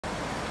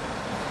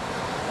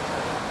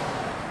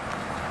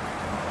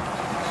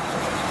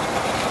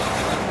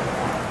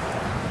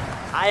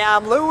Hi,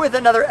 I'm Lou with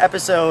another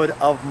episode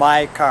of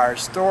My Car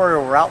Story.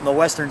 We're out in the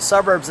western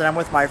suburbs and I'm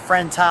with my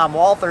friend Tom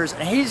Wolters,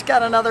 and he's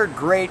got another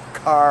great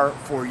car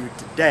for you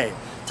today.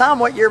 Tom,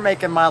 what year,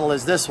 make, and model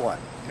is this one?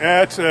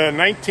 It's a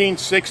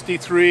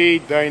 1963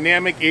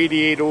 Dynamic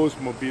 88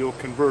 Oldsmobile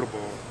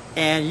Convertible.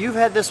 And you've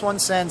had this one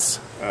since?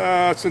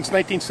 Since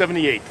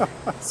 1978.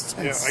 Since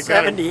yeah, I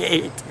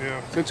 78. got it.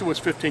 Yeah, since it was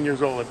 15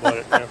 years old, I bought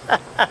it.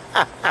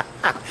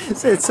 Yeah.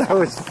 Since I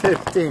was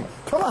 15.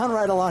 Come on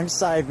right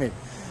alongside me.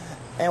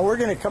 And we're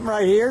going to come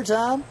right here,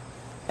 Tom,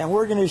 and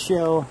we're going to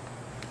show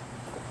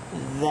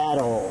that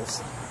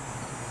Olds.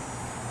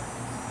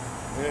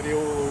 Yeah, the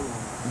old...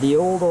 The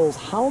old Olds.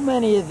 How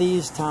many of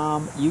these,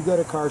 Tom, you go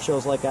to car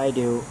shows like I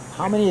do,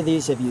 how many of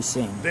these have you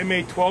seen? They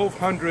made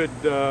 1,200,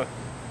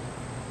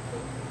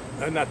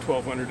 not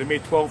 1,200, they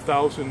made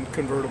 12,000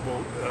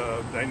 convertible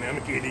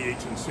Dynamic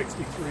 88s in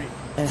 63.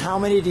 And how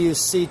many do you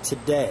see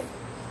today?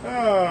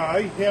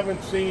 I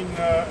haven't seen,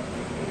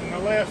 in the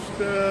last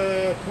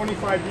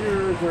 25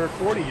 years or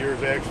 40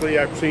 years actually,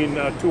 I've seen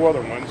two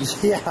other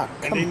ones. Yeah.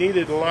 And they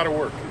needed a lot of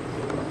work.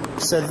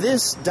 So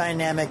this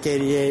Dynamic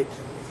 88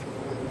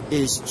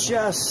 is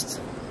just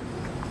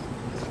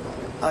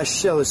a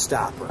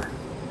showstopper.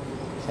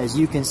 As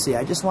you can see,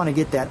 I just want to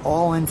get that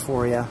all in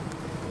for you.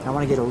 I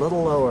want to get a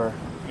little lower.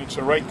 It's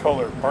the right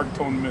color,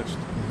 Barktone Mist.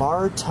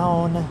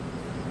 Barktone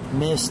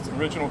Mist.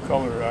 Original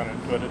color on it,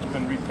 but it's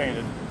been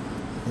repainted.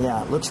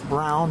 Yeah, it looks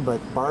brown, but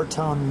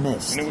Barktone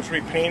Mist. And it was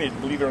repainted,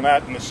 believe it or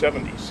not, in the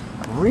 70s.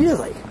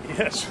 Really?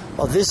 Yes.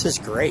 Oh, this is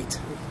great.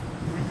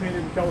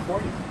 Repainted in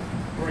California,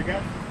 where I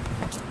got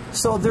it.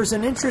 So there's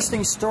an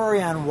interesting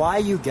story on why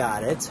you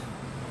got it,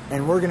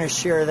 and we're going to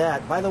share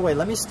that. By the way,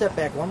 let me step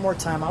back one more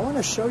time. I want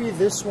to show you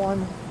this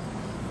one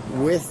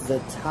with the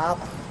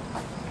top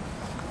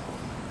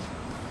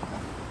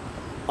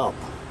up.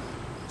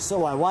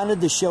 So I wanted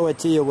to show it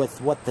to you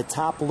with what the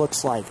top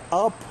looks like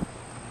up.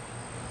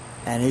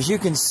 And as you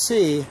can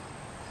see,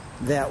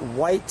 that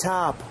white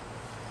top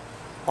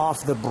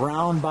off the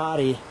brown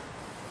body,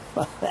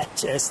 well, that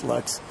just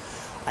looks,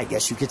 I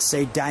guess you could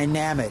say,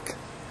 dynamic.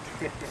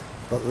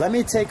 But let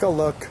me take a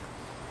look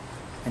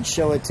and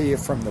show it to you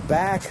from the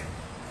back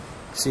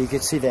so you can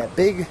see that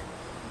big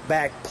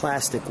back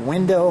plastic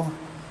window,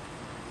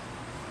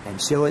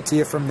 and show it to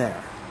you from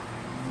there.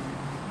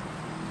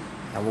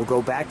 And we'll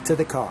go back to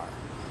the car.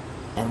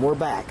 And we're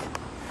back.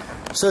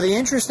 So the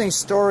interesting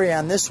story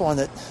on this one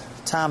that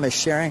Tom is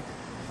sharing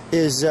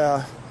is,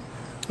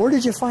 where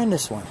did you find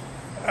this one?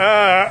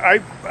 I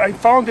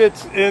found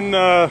it in,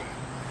 I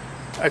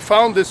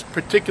found this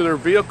particular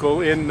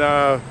vehicle in,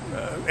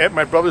 at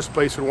my brother's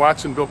place in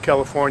Watsonville,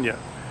 California.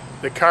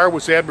 The car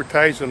was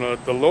advertised in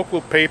the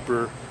local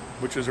paper,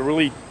 which is a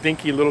really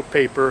dinky little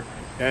paper,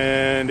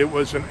 and it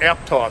was an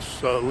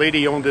Aptos. A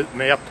lady owned it in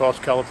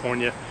Aptos,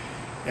 California,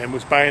 and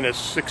was buying a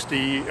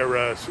 60 or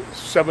a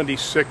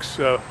 76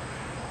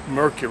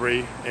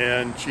 Mercury,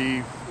 and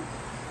she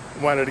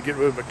wanted to get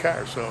rid of the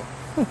car, so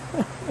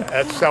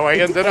that's how I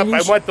ended up.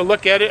 I went to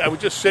look at it. I was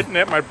just sitting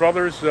at my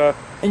brother's.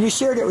 And you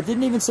shared it. It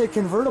didn't even say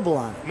convertible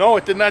on it. No,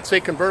 it did not say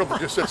convertible.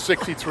 It just said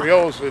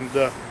 63Os, and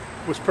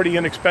was pretty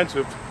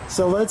inexpensive.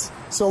 So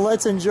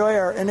let's enjoy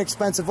our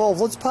inexpensive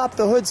Olds. Let's pop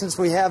the hood since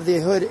we have the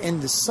hood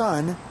in the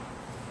sun.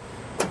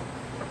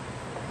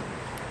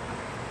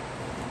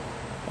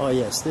 Oh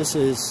yes, this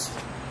is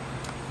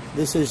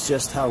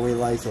just how we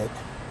like it.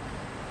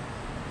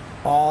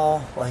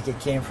 All like it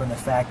came from the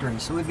factory.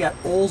 So we've got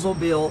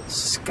Oldsmobile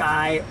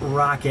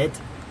Skyrocket.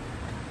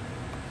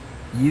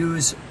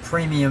 Use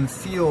premium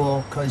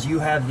fuel because you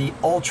have the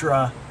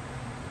ultra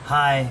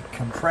high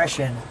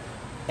compression.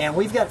 And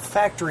we've got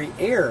factory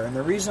air. And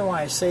the reason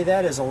why I say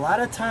that is a lot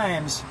of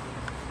times,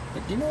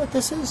 do you know what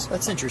this is?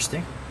 That's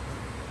interesting.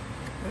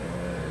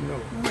 No.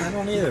 I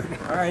don't either.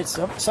 All right,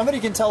 so somebody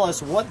can tell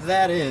us what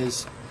that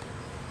is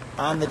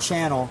on the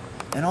channel.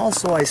 And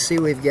also I see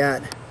we've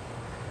got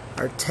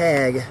our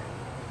tag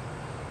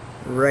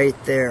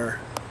right there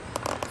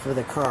for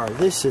the car.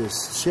 This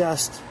is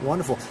just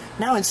wonderful.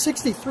 Now in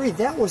 63,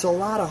 that was a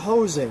lot of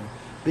hosing,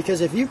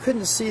 because if you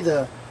couldn't see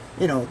the,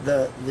 you know,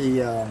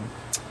 the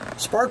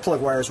spark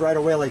plug wires right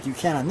away like you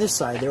can on this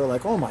side, they were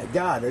like, oh my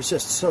God, it's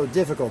just so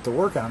difficult to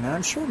work on. And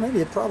I'm sure maybe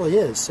it probably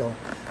is. So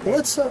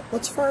let's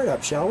fire it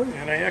up, shall we?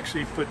 And I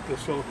actually put the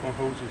silicone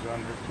hoses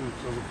on there too,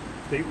 so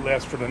they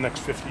last for the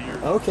next 50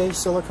 years. Okay,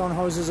 silicone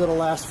hoses that'll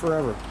last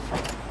forever.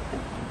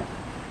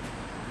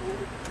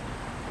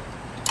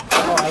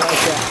 Oh, I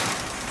like that.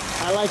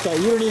 I like that.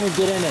 You don't even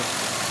get in it.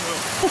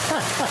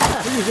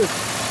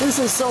 This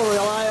is so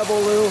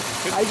reliable, Lou.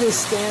 I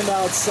just stand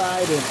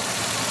outside and,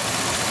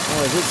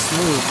 oh, it's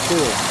smooth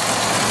too.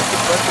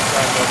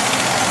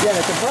 Yeah,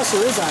 the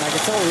compressor is on. I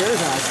can tell the air's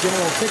on. It's getting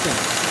a little kicking.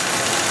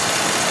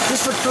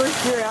 Just for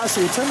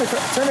curiosity, turn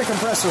the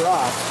compressor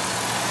off.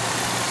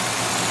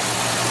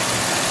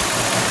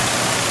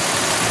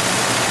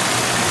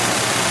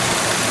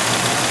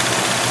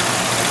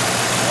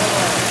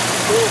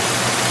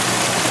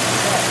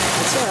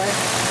 That's all right.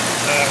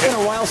 It's been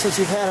a while since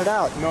you've had it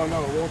out. No,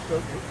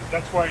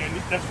 that's why.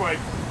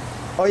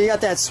 Oh, you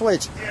got that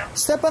switch. Yeah.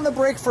 Step on the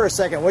brake for a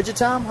second, would you,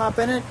 Tom? Hop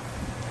in it.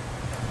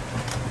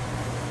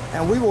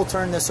 And we will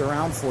turn this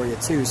around for you,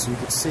 too, so you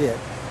can see it.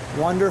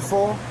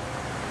 Wonderful.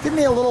 Give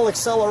me a little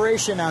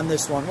acceleration on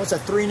this one. What's a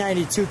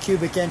 392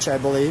 cubic inch, I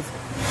believe.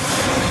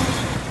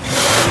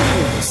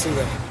 You can see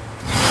the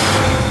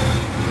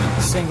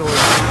single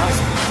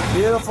exhaust.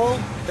 Beautiful.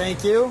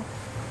 Thank you.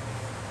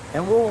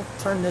 And we'll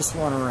turn this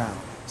one around.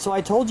 So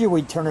I told you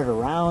we'd turn it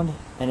around,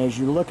 and as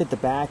you look at the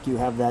back, you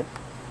have that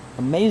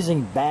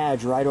amazing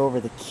badge right over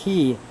the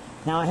key.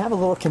 Now I have a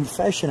little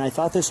confession. I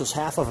thought this was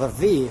half of a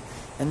V,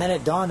 and then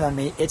it dawned on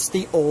me, it's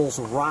the Olds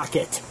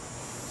rocket.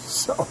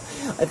 So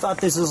I thought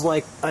this was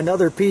like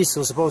another piece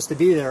was supposed to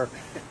be there,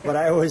 but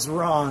I was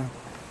wrong.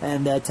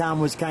 And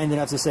Tom was kind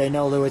enough to say,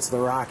 no, Lou, it's the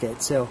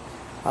rocket. So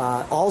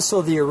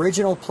also the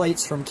original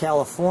plates from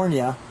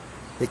California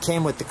that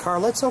came with the car.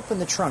 Let's open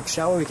the trunk,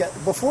 shall we?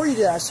 Before you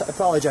do that, I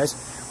apologize.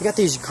 We got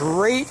these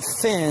great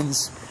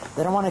fins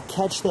that I want to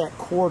catch that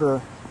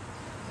quarter.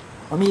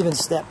 Let me even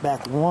step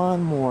back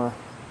one more.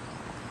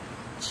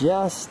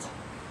 Just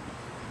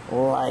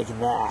like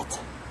that.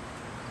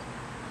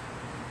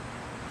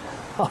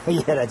 Oh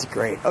yeah, that's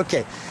great.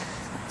 Okay.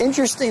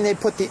 Interesting they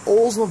put the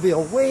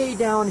Oldsmobile way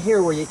down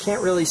here where you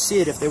can't really see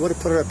it. If they would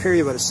have put it up here,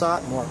 you would have saw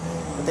it more.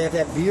 But they have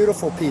that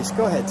beautiful piece.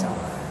 Go ahead, Tom.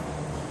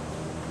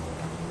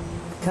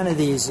 Kind of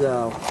these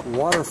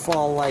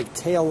waterfall-like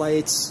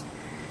taillights.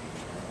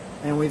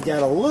 And we've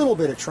got a little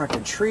bit of trunk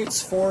and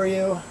treats for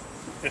you.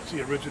 That's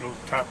the original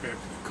top end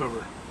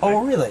cover.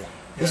 Oh, really? Yeah.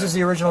 This is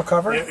the original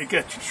cover? Yeah, it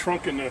got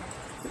shrunk in the...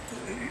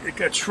 It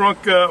got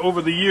shrunk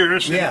over the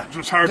years. Yeah. And it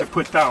was hard to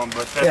put down,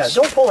 but that's...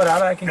 Yeah, don't pull it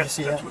out. I can just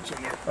see that's that. what's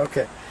in there.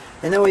 Okay.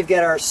 And then we've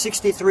got our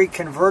 63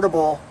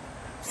 convertible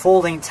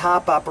folding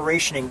top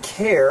operation and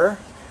care.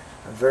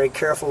 I'm very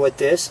careful with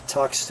this. It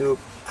talks to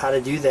how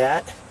to do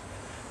that,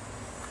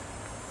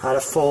 how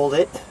to fold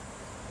it,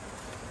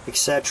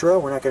 etc.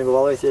 We're not going to go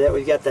all the way through that.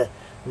 We've got the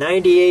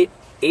 98,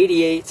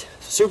 88,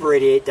 Super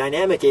 88,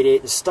 Dynamic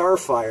 88, and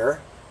Starfire.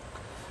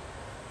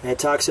 And it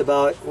talks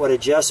about what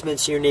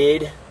adjustments you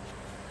need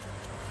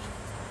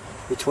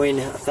between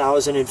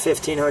 1,000 and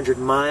 1,500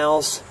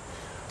 miles,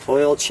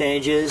 oil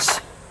changes,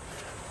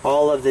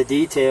 all of the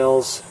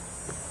details,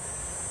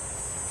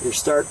 your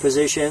start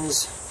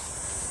positions,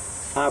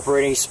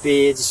 operating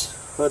speeds,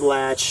 hood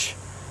latch,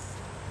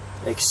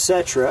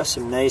 etc.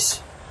 Some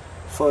nice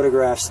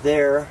photographs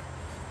there.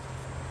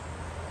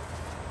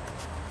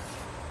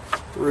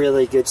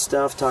 Really good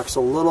stuff. Talks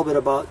a little bit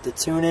about the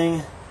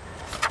tuning.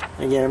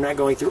 Again, I'm not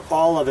going through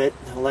all of it.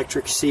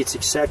 Electric seats,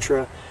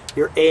 etc.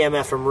 Your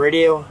AM/FM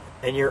radio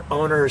and your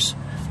owner's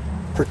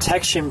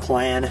protection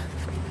plan,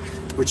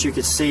 which you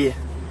can see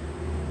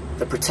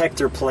the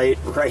protector plate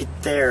right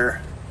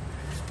there,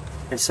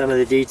 and some of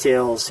the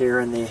details here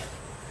in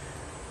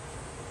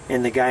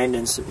the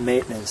guidance and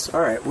maintenance.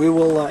 All right, we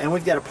will, and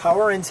we've got a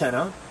power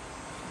antenna.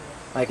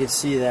 I can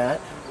see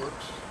that. It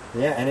works.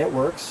 Yeah, and it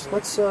works.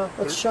 Let's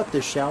shut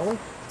this, shall we?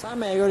 Tom,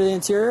 may I go to the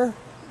interior?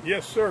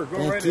 Yes, sir. Go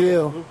right ahead. Thank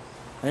you.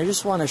 And I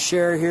just want to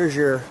share. Here's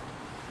your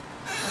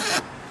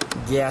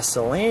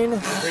gasoline.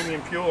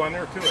 Premium fuel on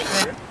there too,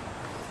 right?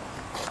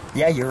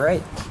 Yeah, you're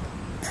right.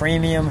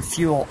 Premium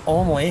fuel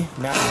only,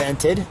 not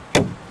vented.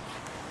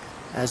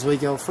 As we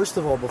go, first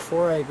of all,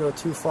 before I go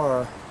too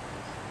far,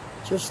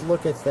 just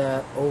look at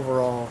that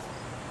overall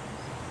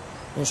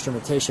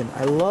instrumentation.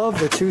 I love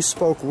the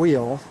two-spoke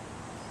wheel,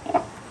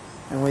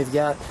 and we've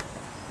got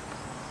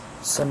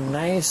some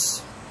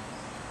nice,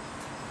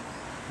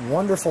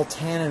 wonderful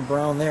tan and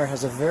brown there.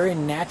 Has a very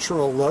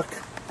natural look.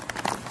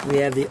 We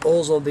have the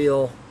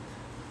Oldsmobile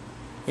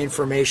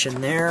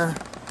information there.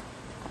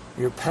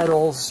 Your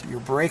pedals,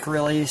 your brake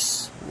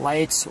release,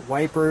 lights,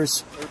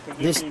 wipers,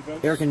 this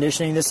air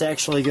conditioning. This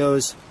actually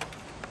goes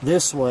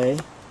this way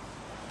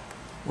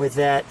with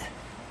that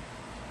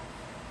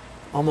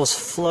almost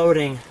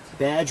floating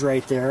badge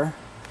right there.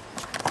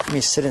 Let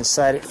me sit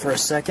inside it for a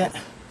second.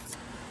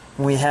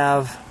 We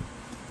have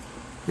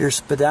your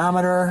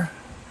speedometer.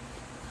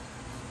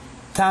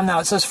 Tom, now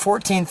it says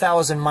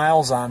 14,000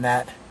 miles on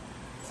that.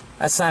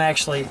 That's not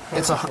actually,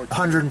 it's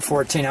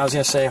 114. I was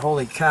going to say,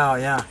 holy cow,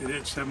 yeah. It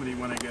hit 70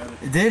 when I got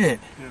it. Did it?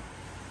 Yeah.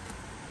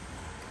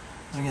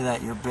 Look at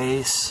that, your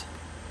base,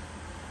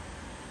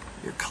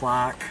 your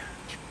clock,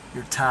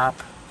 your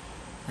top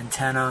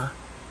antenna,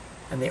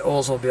 and the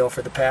Oldsmobile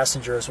for the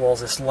passenger, as well as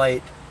this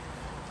light.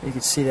 You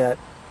can see that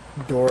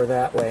door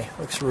that way.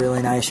 Looks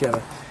really nice. You have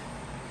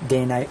a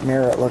day-night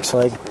mirror, it looks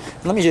like.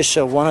 Let me just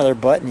show one other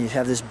button. You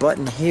have this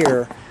button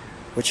here,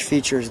 which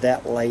features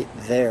that light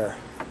there,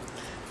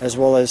 as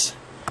well as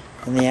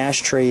in the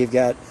ashtray you've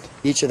got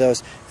each of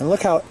those. And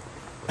look how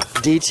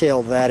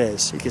detailed that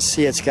is. You can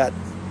see it's got,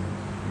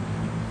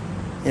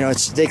 you know,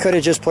 they could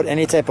have just put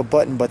any type of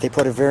button, but they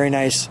put a very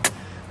nice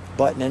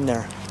button in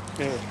there.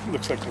 Yeah, it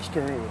looks like the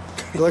steering wheel.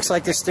 It looks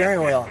like the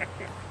steering wheel.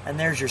 And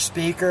there's your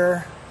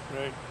speaker.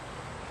 Right.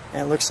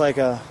 And it looks like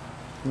a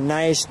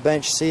nice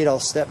bench seat. I'll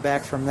step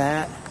back from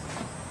that.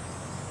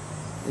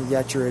 You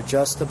got your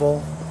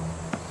adjustable.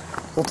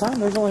 Well, Tom,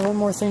 there's only one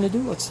more thing to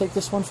do. Let's take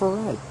this one for a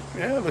ride.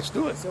 Yeah, let's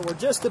do it. So we're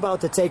just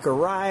about to take a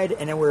ride,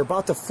 and then we're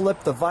about to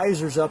flip the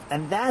visors up,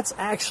 and that's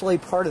actually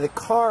part of the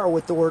car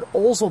with the word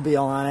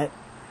Oldsmobile on it.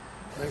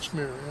 Nice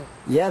mirror, yeah.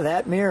 Yeah,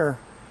 that mirror.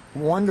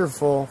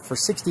 Wonderful for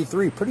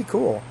 63. Pretty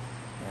cool.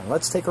 And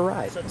let's take a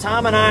ride. So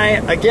Tom and I,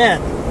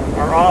 again,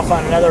 are off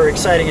on another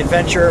exciting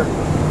adventure.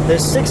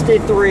 This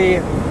 63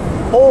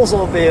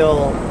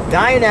 Oldsmobile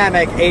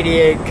Dynamic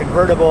 88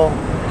 convertible.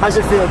 How's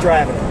it feel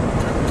driving it?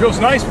 Feels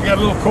nice. We got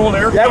a little cold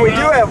air. Yeah, we do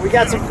out. have. We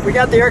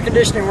got the air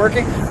conditioning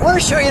working. I want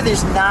to show you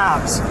these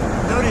knobs.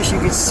 Notice you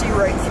can see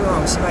right through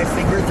them. See my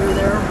finger through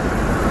there?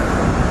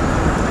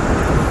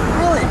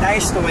 Really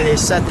nice the way they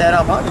set that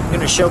up. I'm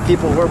going to show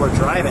people where we're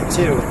driving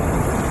too.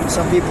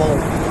 Some people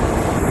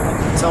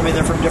tell me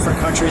they're from different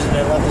countries and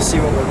they love to see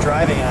what we're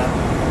driving on.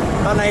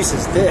 How nice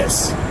is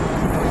this?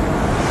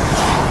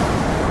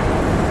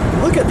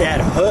 Look at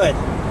that hood.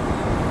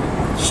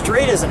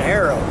 Straight as an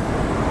arrow.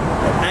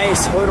 A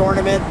nice hood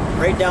ornament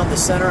right down the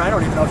center. I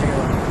don't even know if you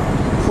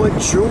can put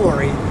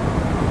jewelry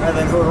rather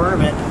than hood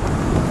ornament.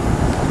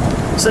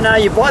 So now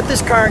you bought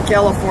this car in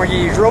California,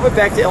 you drove it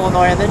back to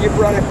Illinois, and then you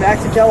brought it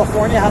back to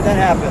California. How'd that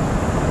happen?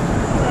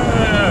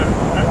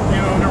 You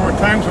know, there were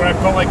times when I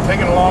felt like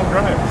taking a long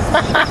drive.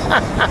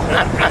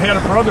 I had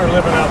a brother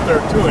living out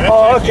there too.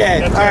 Oh,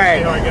 okay. All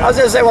right. I was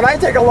going to say, when I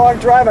take a long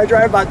drive, I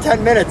drive about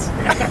 10 minutes.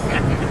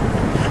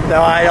 No,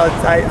 I don't.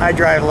 I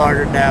drive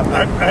longer than that.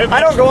 But I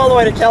don't go all the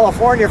way to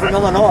California from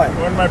Illinois.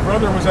 When my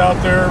brother was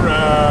out there,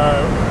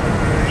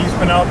 he's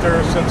been out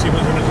there since he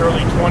was in his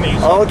early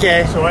 20s.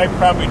 Okay. So I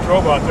probably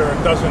drove out there a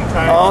dozen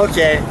times.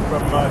 Okay.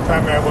 From the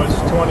time I was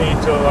 20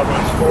 till I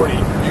was 40.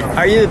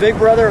 Are you the big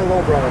brother or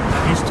little brother?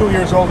 He's 2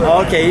 years older.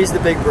 Okay, he's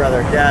the big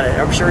brother. Got it.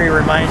 I'm sure he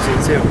reminds you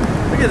too.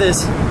 Look at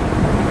this. Look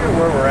at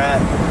where we're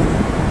at.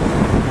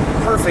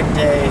 Perfect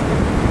day.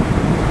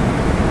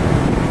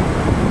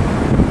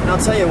 And I'll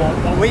tell you,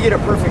 when we get a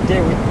perfect day,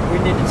 we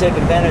need to take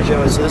advantage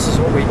of it, so this is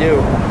what we do.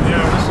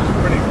 Yeah, this is a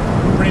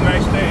pretty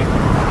nice day.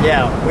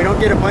 Yeah, we don't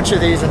get a bunch of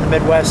these in the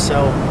Midwest,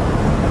 so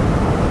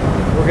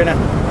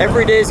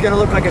every day is gonna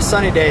look like a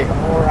sunny day. It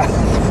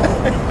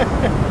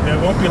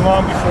won't be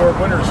long before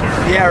winter's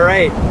here. Yeah,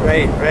 right.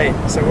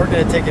 So we're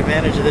gonna take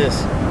advantage of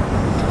this.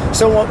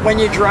 So when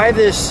you drive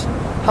this,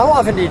 how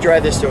often do you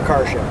drive this to a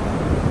car show?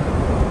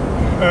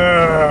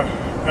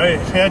 I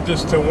had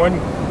this to one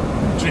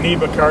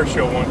Geneva car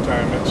show one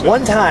time. That's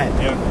one time?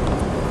 Yeah.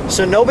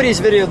 So nobody's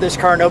videoed this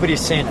car,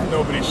 nobody's seen it?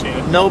 Nobody's seen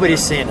it.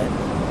 Nobody's seen it?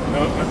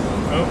 No.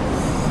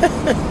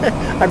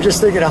 I'm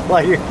just thinking out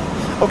loud here.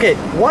 Okay,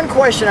 one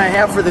question I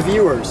have for the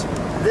viewers.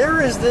 There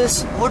is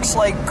this, looks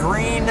like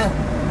green,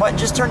 what,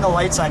 just turn the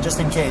lights on just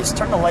in case.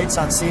 Turn the lights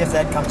on, see if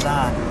that comes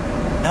on.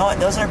 No, it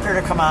doesn't appear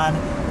to come on.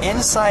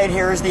 Inside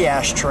here is the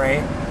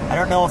ashtray. I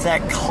don't know if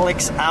that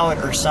clicks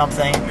out or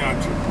something. No,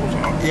 it pulls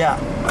out. Yeah,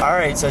 all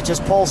right, so it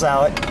just pulls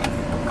out.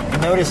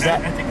 Notice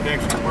that. I think it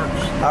actually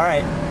works. All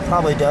right,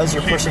 probably does.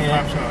 You're pushing it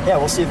in. Yeah,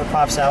 we'll see if it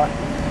pops out.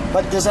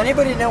 But does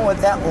anybody know what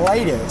that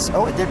light is?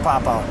 Oh, it did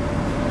pop out.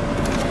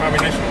 It's probably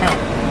nice and hot.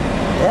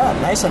 Yeah,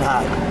 nice and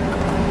hot.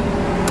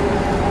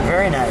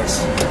 Very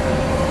nice.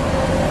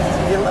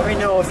 You let me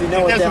know if you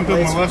know what that light is. It hasn't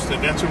been light's...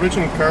 molested. That's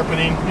original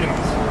carpeting, you know.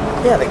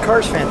 Yeah, the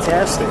car's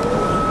fantastic.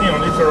 You know,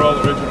 these are all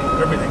original,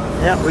 everything.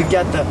 Yeah, we've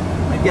got the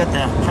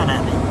kind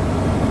of,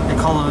 they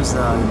call those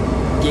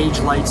gauge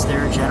lights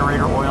there,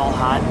 generator oil,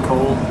 hot,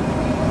 cold,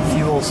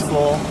 fuel's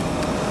full.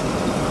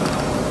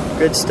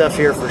 Good stuff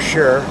here for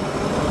sure.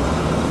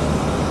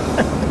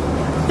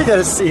 You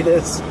gotta see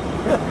this.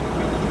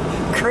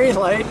 Green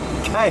light,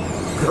 guy,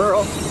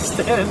 girl,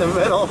 standing in the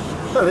middle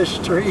of the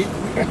street.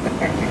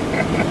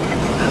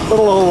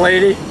 Little old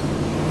lady.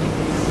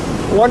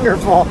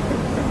 Wonderful.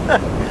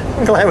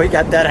 I'm glad we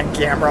got that on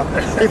camera.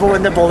 People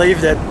wouldn't have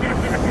believed it.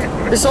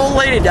 This old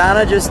lady,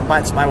 Donna,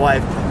 that's my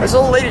wife. This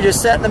old lady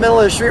just sat in the middle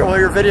of the street while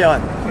you're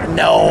videoing.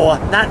 No,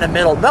 not in the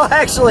middle. No,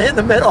 actually in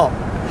the middle.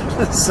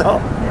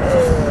 So,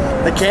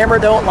 the camera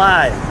don't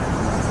lie.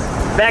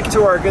 Back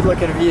to our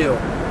good-looking view.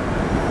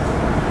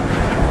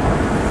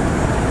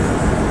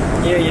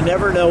 You know, you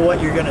never know what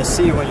you're going to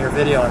see when you're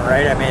videoing,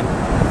 right? I mean,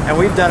 and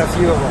we've done a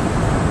few of them.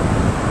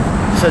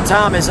 So,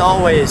 Tom, as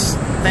always,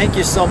 thank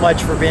you so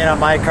much for being on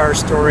My Car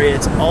Story.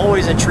 It's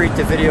always a treat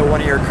to video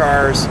one of your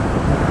cars.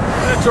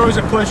 It's always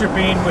a pleasure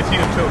being with you,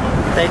 too.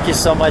 Thank you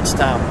so much,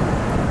 Tom.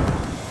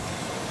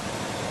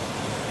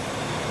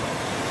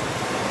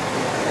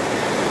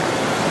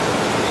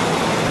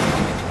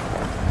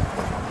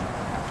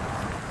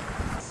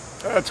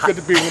 It's good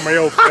to be with my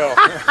old pal.